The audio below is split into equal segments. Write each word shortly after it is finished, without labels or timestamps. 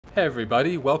Hey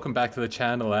everybody, welcome back to the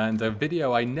channel and a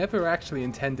video I never actually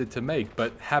intended to make,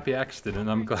 but happy accident,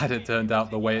 and I'm glad it turned out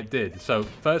the way it did. So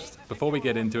first, before we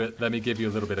get into it, let me give you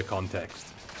a little bit of context.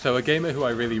 So a gamer who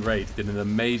I really rate did an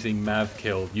amazing mav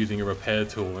kill using a repair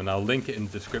tool, and I'll link it in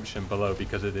the description below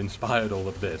because it inspired all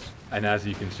of this. And as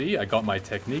you can see, I got my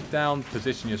technique down,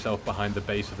 position yourself behind the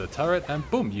base of the turret, and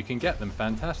boom, you can get them,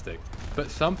 fantastic. But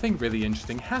something really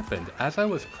interesting happened. As I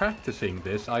was practicing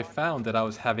this, I found that I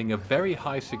was having a very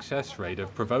high success rate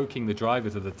of provoking the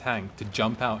drivers of the tank to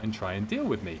jump out and try and deal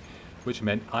with me, which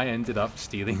meant I ended up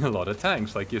stealing a lot of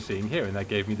tanks like you're seeing here, and that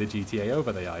gave me the GTA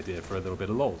overlay idea for a little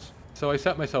bit of lols. So I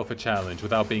set myself a challenge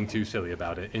without being too silly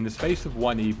about it. In the space of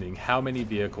one evening, how many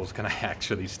vehicles can I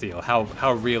actually steal?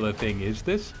 How real a thing is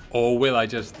this? Or will I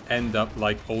just end up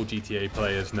like all GTA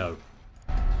players know?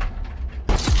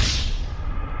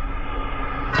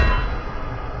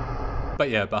 But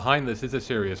yeah, behind this is a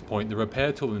serious point. The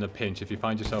repair tool in a pinch, if you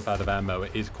find yourself out of ammo,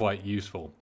 is quite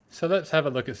useful. So let's have a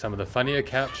look at some of the funnier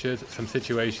captures, some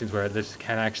situations where this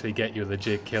can actually get you a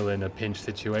legit kill in a pinch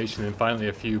situation, and finally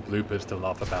a few bloopers to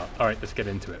laugh about. Alright, let's get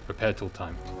into it. Repair tool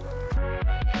time.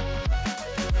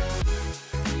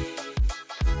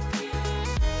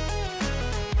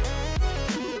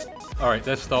 Alright,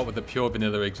 let's start with the pure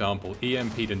vanilla example.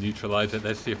 EMP to neutralize it.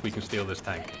 Let's see if we can steal this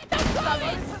tank.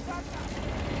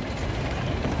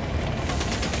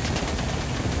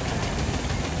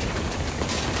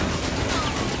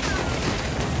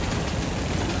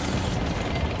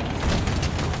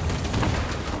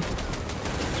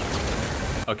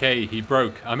 Okay, he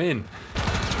broke. I'm in.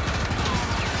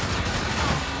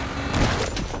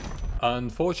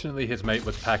 Unfortunately, his mate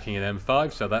was packing an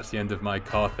M5, so that's the end of my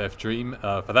car theft dream.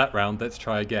 For that round, let's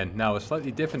try again. Now, a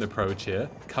slightly different approach here,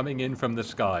 coming in from the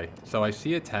sky. So I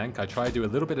see a tank, I try to do a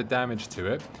little bit of damage to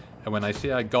it, and when I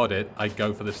see I got it, I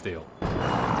go for the steal.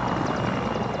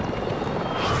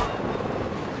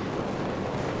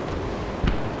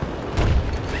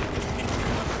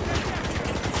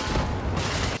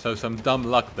 So some dumb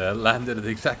luck there, landed at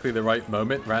exactly the right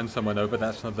moment, ran someone over,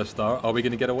 that's another star. Are we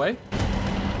going to get away?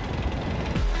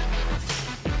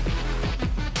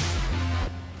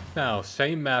 Now,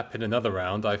 same map in another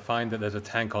round, I find that there's a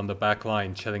tank on the back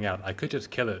line chilling out. I could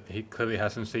just kill it, he clearly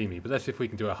hasn't seen me, but let's see if we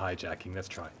can do a hijacking, let's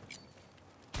try.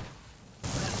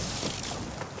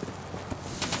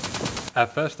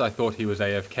 At first I thought he was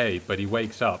AFK, but he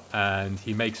wakes up and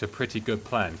he makes a pretty good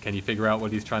plan. Can you figure out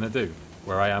what he's trying to do?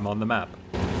 Where I am on the map.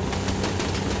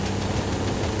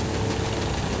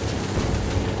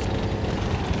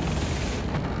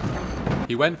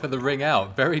 He went for the ring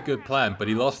out, very good plan, but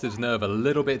he lost his nerve a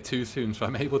little bit too soon, so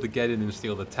I'm able to get in and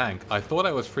steal the tank. I thought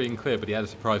I was free and clear, but he had a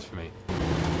surprise for me.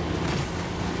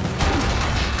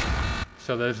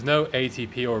 So there's no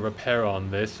ATP or repair on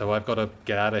this, so I've got to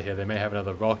get out of here. They may have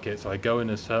another rocket, so I go in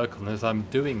a circle, and as I'm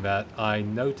doing that, I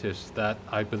notice that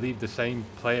I believe the same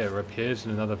player appears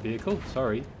in another vehicle.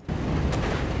 Sorry.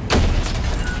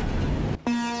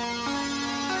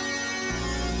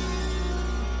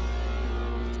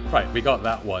 Right, we got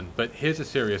that one, but here's a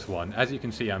serious one. As you can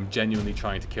see, I'm genuinely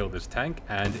trying to kill this tank,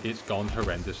 and it's gone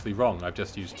horrendously wrong. I've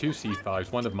just used 2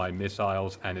 C5s, one of my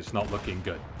missiles, and it's not looking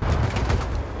good.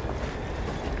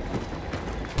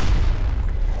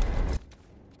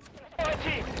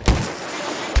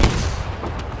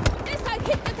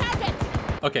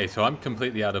 Okay, so I'm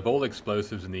completely out of all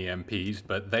explosives and EMPs,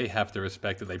 but they have to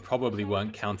respect that they probably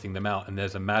weren't counting them out, and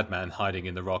there's a madman hiding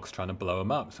in the rocks trying to blow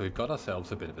them up, so we've got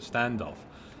ourselves a bit of a standoff.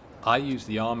 I use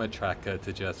the armor tracker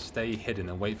to just stay hidden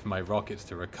and wait for my rockets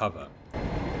to recover.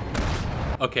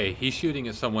 Okay, he's shooting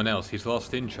at someone else, he's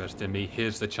lost interest in me,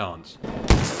 here's the chance.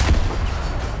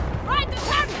 Right, the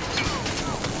target!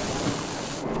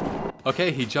 Okay,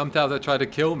 he jumped out to try to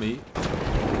kill me.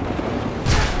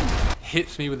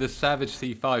 Hits me with a savage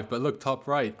C5, but look, top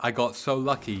right, I got so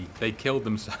lucky, they killed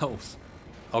themselves.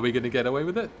 Are we going to get away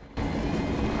with it?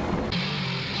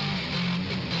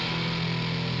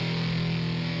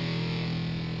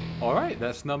 Alright,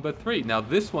 that's number 3. Now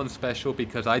this one's special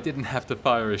because I didn't have to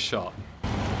fire a shot.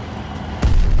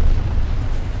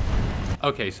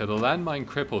 Okay, so the landmine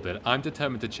crippled it. I'm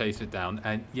determined to chase it down,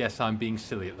 and yes, I'm being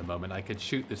silly at the moment. I could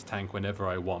shoot this tank whenever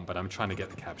I want, but I'm trying to get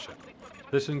the capture.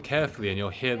 Listen carefully and you'll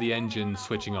hear the engine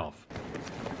switching off.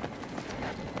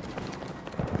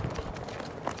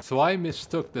 So I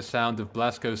mistook the sound of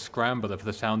Blasco's scrambler for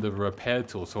the sound of a repair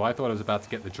tool, so I thought I was about to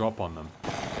get the drop on them.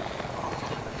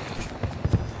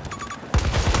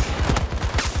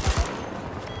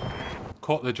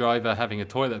 Caught the driver having a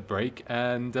toilet break,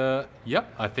 and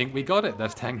yep, I think we got it.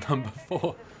 That's tank number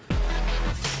 4.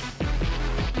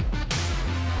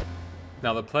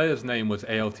 Now the player's name was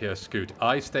ALTS Scoot.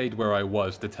 I stayed where I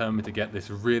was, determined to get this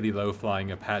really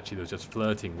low-flying Apache that was just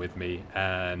flirting with me,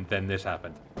 and then this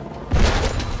happened.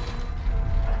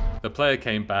 The player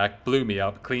came back, blew me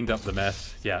up, cleaned up the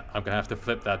mess. Yeah, I'm gonna have to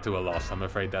flip that to a loss. I'm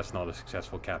afraid that's not a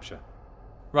successful capture.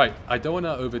 Right, I don't want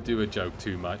to overdo a joke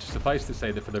too much. Suffice to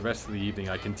say that for the rest of the evening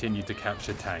I continued to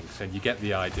capture tanks, and you get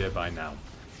the idea by now.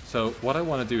 So what I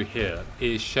want to do here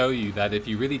is show you that if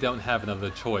you really don't have another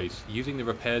choice, using the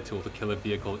repair tool to kill a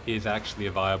vehicle is actually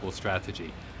a viable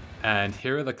strategy. And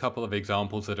here are the couple of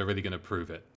examples that are really going to prove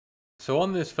it. So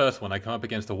on this first one, I come up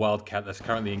against a Wildcat that's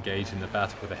currently engaged in the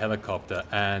battle with a helicopter,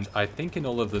 and I think in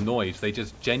all of the noise, they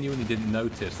just genuinely didn't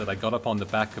notice that I got up on the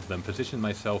back of them, positioned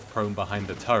myself prone behind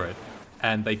the turret,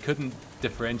 and they couldn't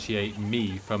differentiate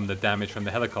me from the damage from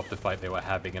the helicopter fight they were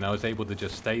having, and I was able to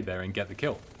just stay there and get the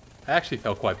kill. I actually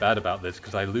felt quite bad about this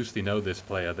because I loosely know this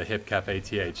player, the Hip Cafe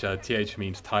TH. TH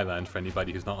means Thailand for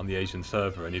anybody who's not on the Asian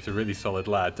server, and he's a really solid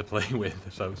lad to play with,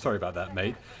 so sorry about that,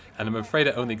 mate. And I'm afraid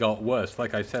it only got worse.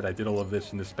 Like I said, I did all of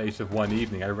this in the space of one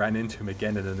evening. I ran into him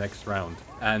again in the next round,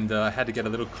 and I had to get a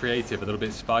little creative, a little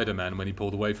bit Spider-Man when he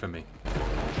pulled away from me.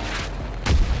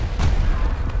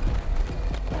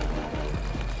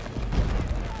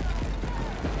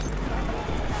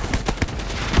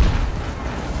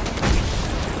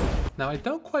 Now, I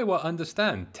don't quite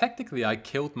understand. Technically, I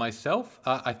killed myself.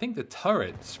 I think the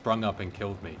turret sprung up and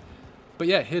killed me. But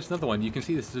yeah, here's another one. You can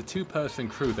see this is a two-person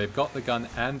crew. They've got the gun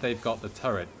and they've got the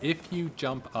turret. If you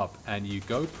jump up and you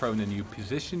go prone and you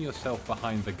position yourself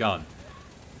behind the gun,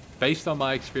 based on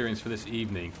my experience for this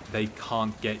evening, they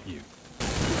can't get you.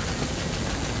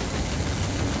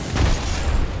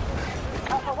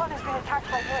 Alpha 1 has been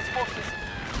attacked by US forces.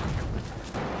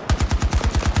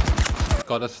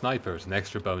 Got a sniper as an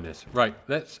extra bonus. Right,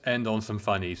 let's end on some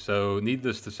funny. So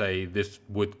needless to say, this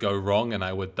would go wrong and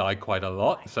I would die quite a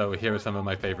lot. So here are some of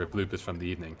my favorite bloopers from the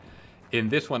evening. In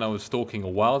this one I was stalking a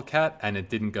Wildcat and it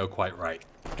didn't go quite right.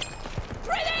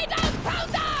 Grenade out!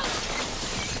 Pound down!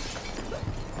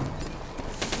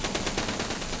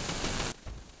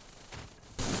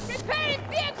 Repairing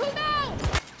vehicle now!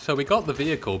 So we got the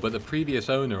vehicle, but the previous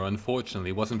owner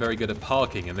unfortunately wasn't very good at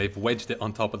parking and they've wedged it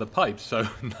on top of the pipes, so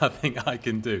nothing I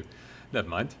can do. Never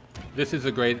mind. This is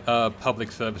a great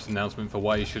public service announcement for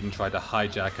why you shouldn't try to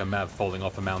hijack a MAV falling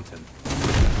off a mountain.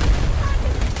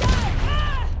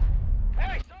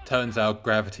 Turns out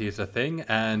gravity is a thing,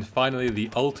 and finally the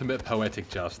ultimate poetic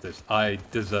justice. I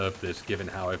deserve this given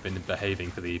how I've been behaving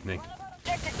for the evening.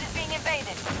 Objective is being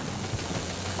invaded.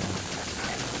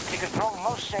 You control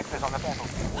most sectors on the battle.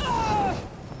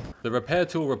 The repair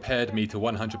tool repaired me to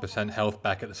 100% health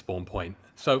back at the spawn point.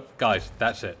 So guys,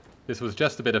 that's it. This was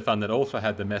just a bit of fun that also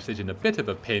had the message in a bit of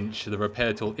a pinch. The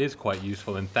repair tool is quite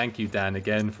useful, and thank you Dan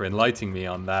again for enlightening me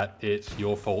on that. It's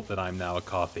your fault that I'm now a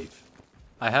car thief.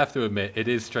 I have to admit, it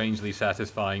is strangely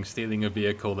satisfying stealing a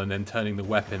vehicle and then turning the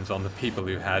weapons on the people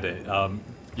who had it.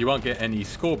 You won't get any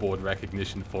scoreboard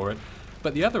recognition for it,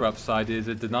 but the other upside is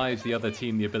it denies the other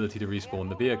team the ability to respawn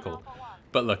the vehicle.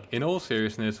 But look, in all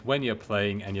seriousness, when you're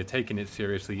playing and you're taking it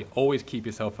seriously, always keep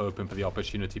yourself open for the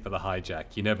opportunity for the hijack.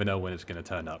 You never know when it's going to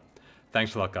turn up.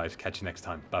 Thanks a lot, guys. Catch you next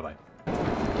time. Bye-bye.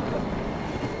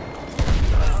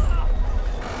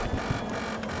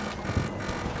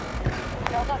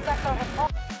 Delta sector has